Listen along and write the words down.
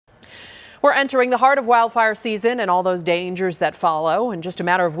We're entering the heart of wildfire season and all those dangers that follow. In just a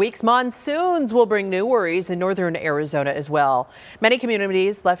matter of weeks, monsoons will bring new worries in northern Arizona as well. Many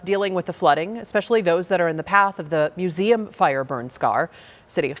communities left dealing with the flooding, especially those that are in the path of the museum fire burn scar.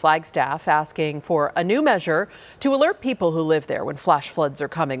 City of Flagstaff asking for a new measure to alert people who live there when flash floods are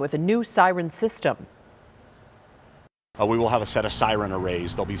coming with a new siren system. We will have a set of siren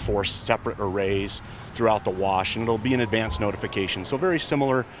arrays. There'll be 4 separate arrays throughout the wash, and it'll be an advance notification. So very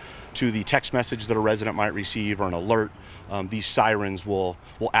similar to the text message that a resident might receive or an alert. These sirens will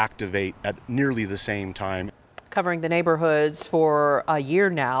activate at nearly the same time. Covering the neighborhoods for a year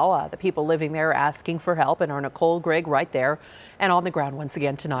now, the people living there asking for help, and our Nicole Grigg right there and on the ground once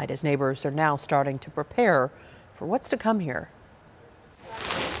again tonight as neighbors are now starting to prepare for what's to come here.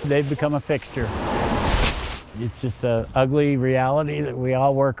 They've become a fixture. It's just an ugly reality that we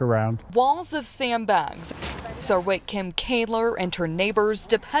all work around. Walls of sandbags are what Kim Kaler and her neighbors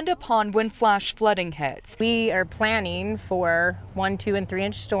depend upon when flash flooding hits. We are planning for 1, 2, and 3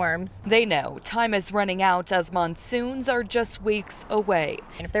 inch storms. They know time is running out as monsoons are just weeks away.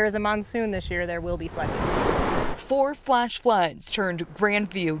 And if there is a monsoon this year, there will be flooding. 4 flash floods turned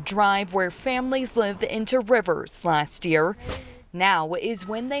Grandview Drive, where families live, into rivers last year. Now is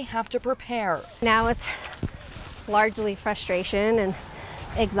when they have to prepare. Now it's largely frustration and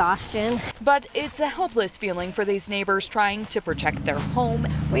exhaustion. But it's a helpless feeling for these neighbors trying to protect their home.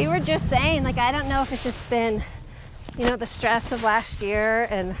 We were just saying, like, I don't know if it's just been, the stress of last year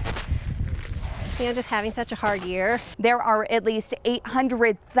and, just having such a hard year. There are at least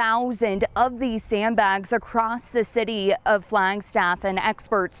 800,000 of these sandbags across the city of Flagstaff, and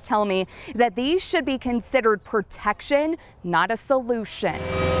experts tell me that these should be considered protection, not a solution.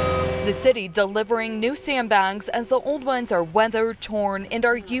 The city delivering new sandbags as the old ones are weathered, torn, and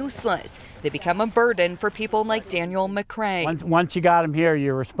are useless. They become a burden for people like Daniel McCrae. Once you got them here,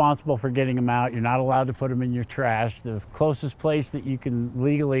 you're responsible for getting them out. You're not allowed to put them in your trash. The closest place that you can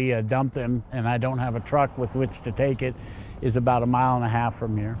legally dump them, and I don't have a truck with which to take it, is about 1.5 miles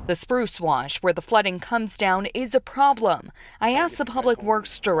from here. The spruce wash where the flooding comes down is a problem. I asked the public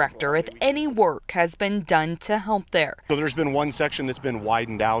works director if any work has been done to help there. So there's been one section that's been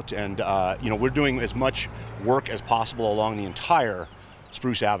widened out, and we're doing as much work as possible along the entire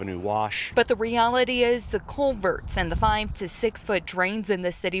Spruce Avenue wash. But the reality is the culverts and the 5 to 6 foot drains in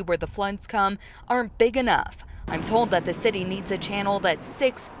the city where the floods come aren't big enough. I'm told that the city needs a channel that's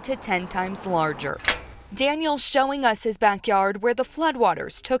 6 to 10 times larger. Daniel's showing us his backyard where the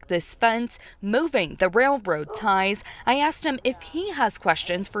floodwaters took this fence, moving the railroad ties. I asked him if he has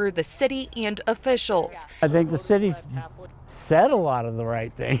questions for the city and officials. I think the city's said a lot of the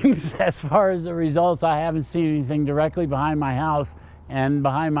right things. As far as the results, I haven't seen anything directly behind my house. And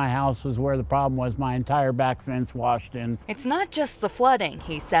behind my house was where the problem was. My entire back fence washed in. It's not just the flooding,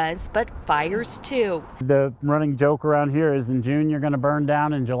 he says, but fires too. The running joke around here is in June you're going to burn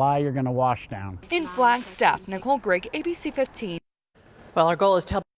down, in July you're going to wash down. In Flagstaff, Nicole Grigg, ABC 15. Well, our goal is to help